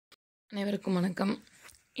அனைவருக்கும் வணக்கம்.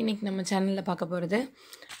 இன்றைக்கி நம்ம சேனலில் பார்க்க போகிறது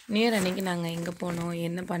நியர் அன்னைக்கு நாங்கள் எங்கே போனோம்,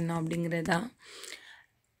 என்ன பண்ணோம் அப்படிங்கிறது தான்.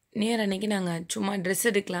 நியர் அன்னைக்கு நாங்கள் சும்மா ட்ரெஸ்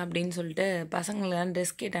எடுக்கலாம் அப்படின்னு சொல்லிட்டு பசங்களெலாம்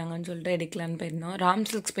ட்ரெஸ் கேட்டாங்கன்னு சொல்லிட்டு எடுக்கலான்னு போயிருந்தோம். ராம்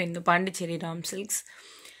சில்க்ஸ் போயிருந்தோம், பாண்டிச்சேரி ராம் சில்க்ஸ்.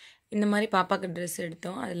 இந்த மாதிரி பாப்பாவுக்கு ட்ரெஸ்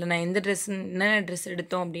எடுத்தோம். அதில் நான் என்னென்ன ட்ரெஸ்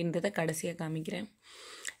எடுத்தோம் அப்படின்றத கடைசியாக காமிக்கிறேன்.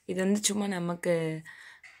 இது வந்து சும்மா நமக்கு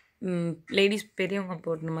லேடிஸ் பெரியவங்க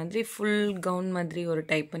போடுற மாதிரி ஃபுல் கவுன் மாதிரி ஒரு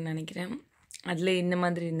டைப்புன்னு நினைக்கிறேன். அதில் இந்த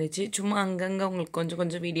மாதிரி இருந்துச்சு. சும்மா அங்கங்கே உங்களுக்கு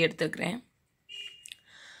கொஞ்சம் வீடியோ எடுத்துக்கிறேன்.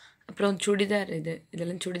 அப்புறம் சுடிதார்,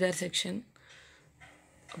 இதெல்லாம் சுடிதார் செக்ஷன்.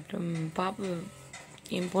 அப்புறம்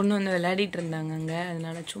என் பொண்ணு வந்து விளையாடிட்டு இருந்தாங்க அங்கே,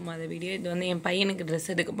 அதனால் சும்மா அந்த வீடியோ. இது வந்து என் பையனுக்கு ட்ரெஸ்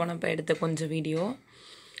எடுக்க போனப்போ எடுத்த கொஞ்சம் வீடியோ.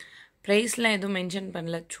 ப்ரைஸ்லாம் எதுவும் மென்ஷன்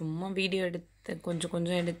பண்ணல, சும்மா வீடியோ எடுத்து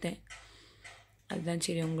கொஞ்சம் எடுத்தேன். அதுதான்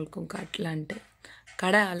சரி உங்களுக்கும் காட்டலான்ட்டு.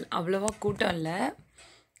 கடை அவ்வளோவா கூட்டம் இல்லை,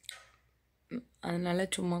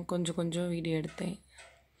 அதனால் சும்மா கொஞ்சம் வீடியோ எடுத்தேன்.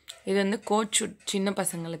 இது வந்து கோட் ஷூட், சின்ன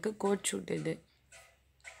பசங்களுக்கு கோட் ஷூட்.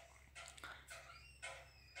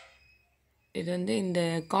 இது வந்து இந்த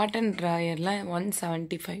காட்டன் ட்ராயர்லாம்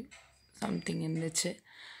 175 சம்திங் இருந்துச்சு.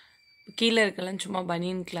 கீழே இருக்கலாம் சும்மா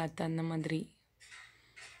பனியன் கிளாத் அந்த மாதிரி.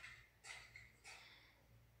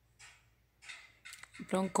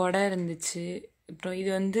 அப்புறம் கொடை இருந்துச்சு. அப்புறம்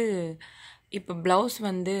இது வந்து இப்போ ப்ளவுஸ்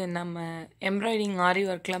வந்து நம்ம எம்ப்ராய்டிங் ஆரி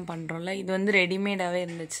ஒர்க்லாம் பண்ணுறோம்ல, இது வந்து ரெடிமேடாகவே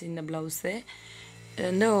இருந்துச்சு இந்த ப்ளவுஸு. இது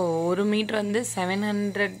வந்து 1 மீட்ரு வந்து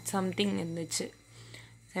 700 சம்திங் இருந்துச்சு,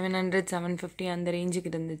 700 750 அந்த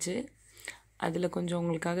ரேஞ்சுக்கு இருந்துச்சு. அதில் கொஞ்சம்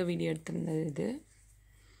உங்களுக்காக வீடியோ எடுத்திருந்தது. இது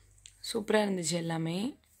சூப்பராக இருந்துச்சு எல்லாமே.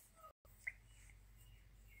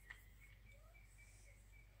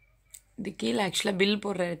 இது கீழே ஆக்சுவலாக பில்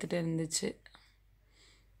போடுற எடுத்துகிட்டு இருந்துச்சு.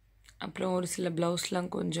 அப்புறம் ஒரு சில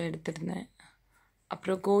ப்ளவுஸ்லாம் கொஞ்சம் எடுத்துருந்தேன்.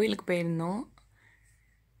 அப்புறம் கோயிலுக்கு போயிருந்தோம்.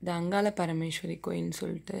 இது அங்காள பரமேஸ்வரி கோயில்னு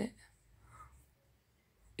சொல்லிட்டு.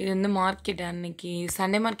 இது வந்து மார்க்கெட், அன்னைக்கு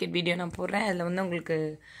சண்டே மார்க்கெட் வீடியோ நான் போடுறேன். அதில் வந்து உங்களுக்கு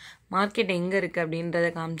மார்க்கெட் எங்கே இருக்குது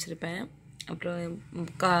அப்படின்றத காமிச்சிருப்பேன்.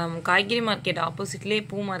 அப்புறம் காய்கறி மார்க்கெட் ஆப்போசிட்லேயே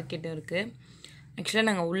பூ மார்க்கெட்டும் இருக்குது. ஆக்சுவலாக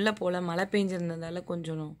நாங்கள் உள்ளே போகல, மழை பெஞ்சிருந்ததால்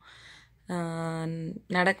கொஞ்சம்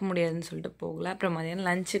நடக்க முடியாதுன்னு சொல்லிட்டு போகல. அப்புறம் மதியானம்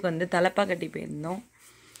லஞ்சுக்கு வந்து தலப்பாக்கட்டி போயிருந்தோம்.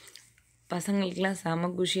 பசங்களுக்கெலாம் செம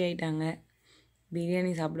குஷி ஆகிட்டாங்க, பிரியாணி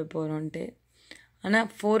சாப்பிட போகிறோன்ட்டு. ஆனால்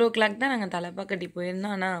 4 o'clock தான் நாங்கள் தலப்பாக்கட்டி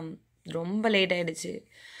போயிருந்தோம். ஆனால் ரொம்ப லேட் ஆகிடுச்சு.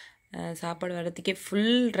 சாப்பாடு வரத்துக்கே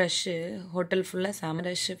ஃபுல் ரஷ்ஷு, ஹோட்டல் ஃபுல்லாக செம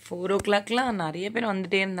ரஷ்ஷு. 4 o'clockலாம் நிறைய பேர்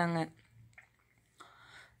வந்துகிட்டே இருந்தாங்க.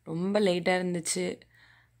 ரொம்ப லேட்டாக இருந்துச்சு.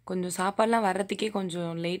 கொஞ்சம் சாப்பாடெலாம் வர்றதுக்கே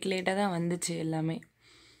கொஞ்சம் லேட்டாக தான் வந்துச்சு எல்லாமே.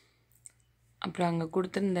 அப்புறம் அங்கே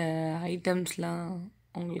கொடுத்துருந்த ஐட்டம்ஸ்லாம்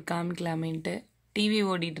உங்களுக்கு காமிக்கலாமேன்ட்டு டிவி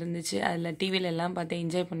ஓடிட்டு இருந்துச்சு. அதில் டிவியில் எல்லாம் பார்த்து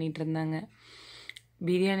என்ஜாய் பண்ணிகிட்டு இருந்தாங்க.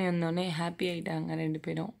 பிரியாணி வந்தோடனே ஹாப்பி ஆகிட்டாங்க 2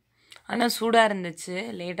 பேரும். ஆனால் சூடாக இருந்துச்சு,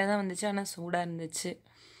 லேட்டாக தான் வந்துச்சு, ஆனால் சூடாக இருந்துச்சு.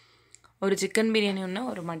 ஒரு சிக்கன் பிரியாணி ஒன்று,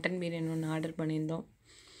 ஒரு மட்டன் பிரியாணி ஒன்று ஆர்டர் பண்ணியிருந்தோம்.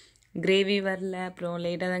 கிரேவி வரல, அப்புறம்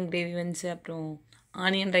லேட்டாக தான் கிரேவி வந்துச்சு. அப்புறம்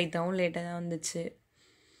ஆனியன் ரைத்தாவும் லேட்டாக தான் வந்துச்சு.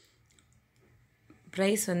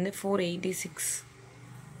 ப்ரைஸ் வந்து 486.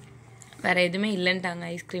 வேறு எதுவுமே இல்லைன்ட்டாங்க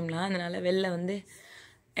ஐஸ்கிரீம்லாம். அதனால் வெளில வந்து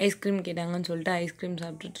ஐஸ்கிரீம் கேட்டாங்கன்னு சொல்லிட்டு ஐஸ்கிரீம்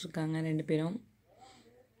சாப்பிட்டுட்ருக்காங்க 2 பேரும்.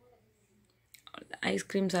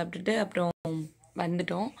 ஐஸ்கிரீம் சாப்பிட்டுட்டு அப்புறம்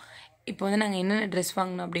வந்துட்டோம். இப்போ வந்து நாங்கள் என்னென்ன ட்ரெஸ்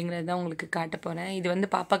வாங்கினோம் அப்படிங்கிறது தான் உங்களுக்கு காட்ட போகிறேன். இது வந்து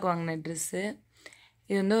பாப்பாவுக்கு வாங்கின ட்ரெஸ்ஸு.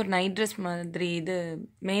 இது வந்து ஒரு நைட் ட்ரெஸ் மாதிரி. இது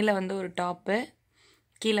மேலே வந்து ஒரு டாப்பு,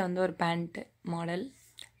 கீழே வந்து ஒரு பேண்ட்டு மாடல்.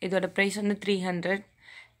 இதோட ப்ரைஸ் வந்து 300.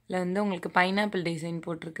 இதில் வந்து உங்களுக்கு பைனாப்பிள் டிசைன்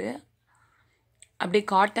போட்டிருக்கு. அப்படியே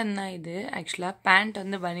காட்டன் தான் இது. ஆக்சுவலாக பேண்ட்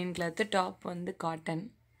வந்து பனியன் கிளாத்து, டாப் வந்து காட்டன்.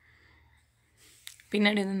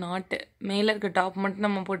 பின்னாடி வந்து நாட்டு. மேலே இருக்க டாப் மட்டும்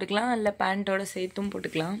நம்ம போட்டுக்கலாம், இல்லை பேண்ட்டோட சேர்த்தும்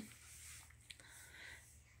போட்டுக்கலாம்.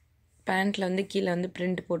 பேண்ட்டில் வந்து கீழே வந்து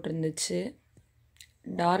பிரிண்ட் போட்டிருந்துச்சு,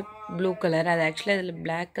 டார்க் ப்ளூ கலர். அது ஆக்சுவலாக இதில்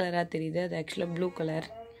பிளாக் கலராக தெரியுது, அது ஆக்சுவலாக ப்ளூ கலர்.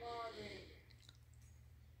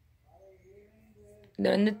 இது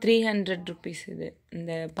வந்து 300 rupees இது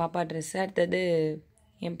இந்த பாப்பா ட்ரெஸ்ஸு. அடுத்தது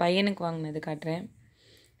என் பையனுக்கு வாங்கினது காட்டுறேன்.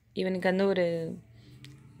 இவனுக்கு வந்து ஒரு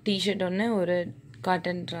டிஷர்ட் ஒன்று, ஒரு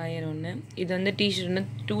காட்டன் ட்ராயர் ஒன்று. இது வந்து டிஷர்ட் வந்து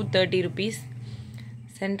 230 rupees.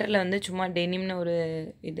 சென்டரில் வந்து சும்மா டெனிம்னு ஒரு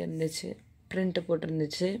இது இருந்துச்சு, ப்ரிண்ட்டு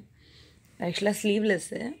போட்டிருந்துச்சு. ஆக்சுவலாக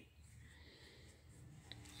ஸ்லீவ்லெஸ்ஸு.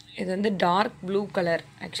 இது வந்து டார்க் ப்ளூ கலர்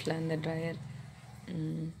ஆக்சுவலாக இந்த ட்ராயர்.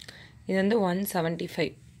 இது வந்து 175.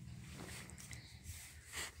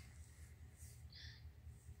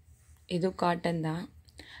 இதுவும் காட்டன் தான்.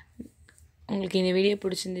 உங்களுக்கு இந்த வீடியோ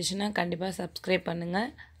பிடிச்சிருந்துச்சுன்னா கண்டிப்பாக சப்ஸ்கிரைப் பண்ணுங்கள்,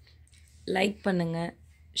 லைக் பண்ணுங்கள்,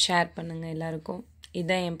 ஷேர் பண்ணுங்கள் எல்லாருக்கும்.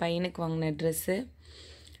 இதுதான் என் பையனுக்கு வாங்கின ட்ரெஸ்ஸு.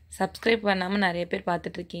 சப்ஸ்கிரைப் பண்ணாமல் நிறைய பேர்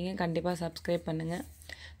பார்த்துட்ருக்கீங்க, கண்டிப்பாக சப்ஸ்கிரைப் பண்ணுங்கள்.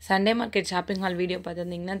 Sunday market shopping hall video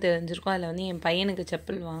பார்த்துருந்தீங்கன்னா தெரிஞ்சிருக்கும். அதில் வந்து என் பையனுக்கு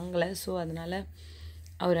செப்பல் வாங்கலை. ஸோ அதனால்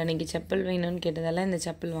அவர் அன்றைக்கி செப்பல் வேணும்னு கேட்டதால் இந்த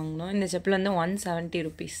செப்பல் வாங்கினோம். இந்த செப்பல் வந்து 170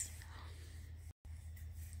 rupees.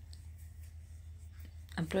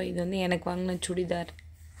 அப்புறம் இது வந்து எனக்கு வாங்கின சுடிதார்.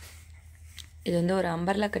 இது வந்து ஒரு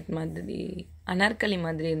அம்பர்லா கட் மாதிரி, அனார்கலி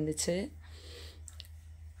மாதிரி இருந்துச்சு.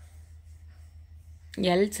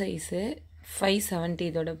 எல் சைஸு, 570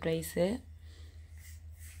 இதோட ப்ரைஸு.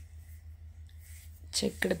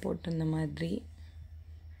 செக்குடு போட்டிருந்த மாதிரி.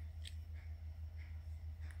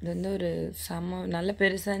 இது வந்து ஒரு நல்ல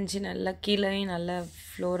பெருசாக இருந்துச்சு. நல்லா கீழேயும் நல்லா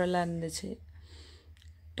ஃப்ளோரலாக இருந்துச்சு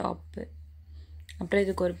டாப்பு. அப்புறம்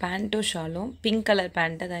இதுக்கு ஒரு பேண்ட்டும் ஷாலும், பிங்க் கலர்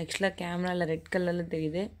பேண்ட்டு. அது ஆக்சுவலாக கேமராவில் ரெட் கலரில்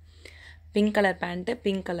தெரியுது. Pink colour pant,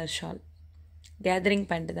 pink colour shawl. Gathering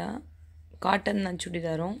pant தான், காட்டன் தான்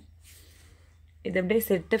சுடிதாரும். இது அப்படியே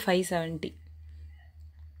செட்டு 570.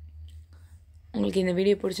 உங்களுக்கு இந்த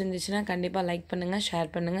வீடியோ பிடிச்சிருந்துச்சுன்னா கண்டிப்பாக லைக் பண்ணுங்கள்,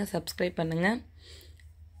 ஷேர் பண்ணுங்கள், சப்ஸ்கிரைப் பண்ணுங்கள்.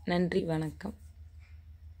 நன்றி, வணக்கம்.